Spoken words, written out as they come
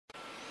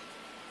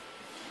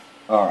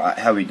Alright,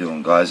 how we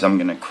doing, guys? I'm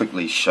going to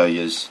quickly show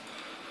you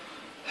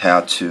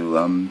how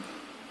to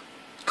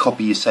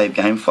copy your saved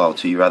game file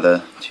to your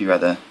other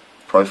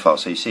profile.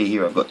 So you see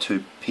here I've got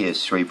two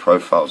PS3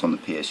 profiles on the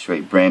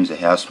PS3. Bram's a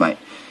housemate.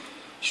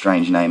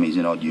 Strange name, he's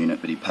an odd unit,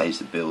 but he pays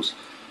the bills.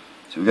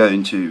 So we got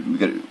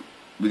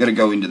to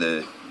go into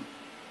the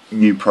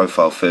new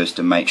profile first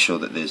to make sure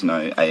that there's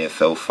no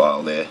AFL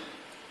file there.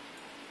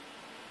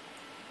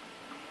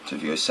 So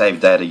if you go save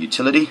data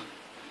utility,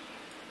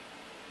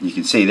 you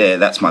can see there,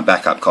 that's my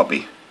backup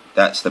copy.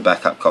 That's the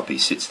backup copy.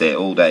 Sits there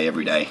all day,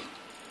 every day.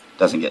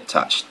 Doesn't get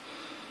touched.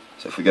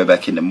 So if we go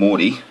back into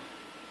Morty,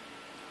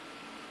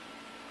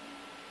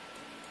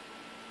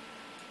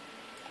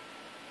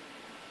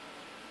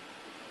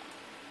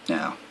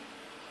 now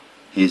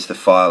here's the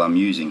file I'm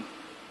using.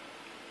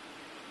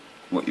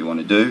 What you want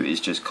to do is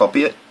just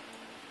copy it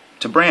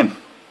to Bram.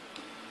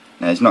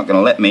 Now it's not going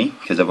to let me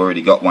because I've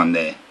already got one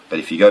there. But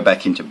if you go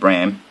back into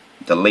Bram,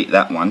 delete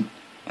that one,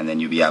 and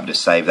then you'll be able to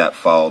save that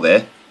file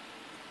there,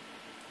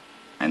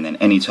 and then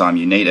anytime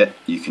you need it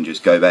you can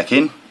just go back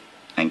in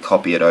and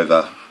copy it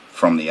over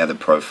from the other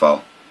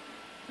profile.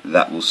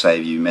 That will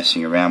save you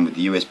messing around with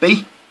the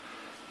USB,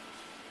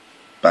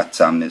 but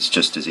it's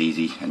just as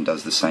easy and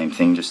does the same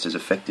thing just as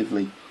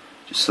effectively.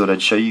 Just thought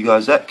I'd show you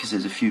guys that because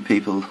there's a few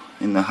people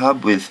in the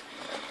hub with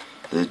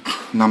the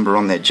number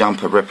on their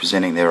jumper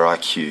representing their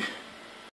IQ.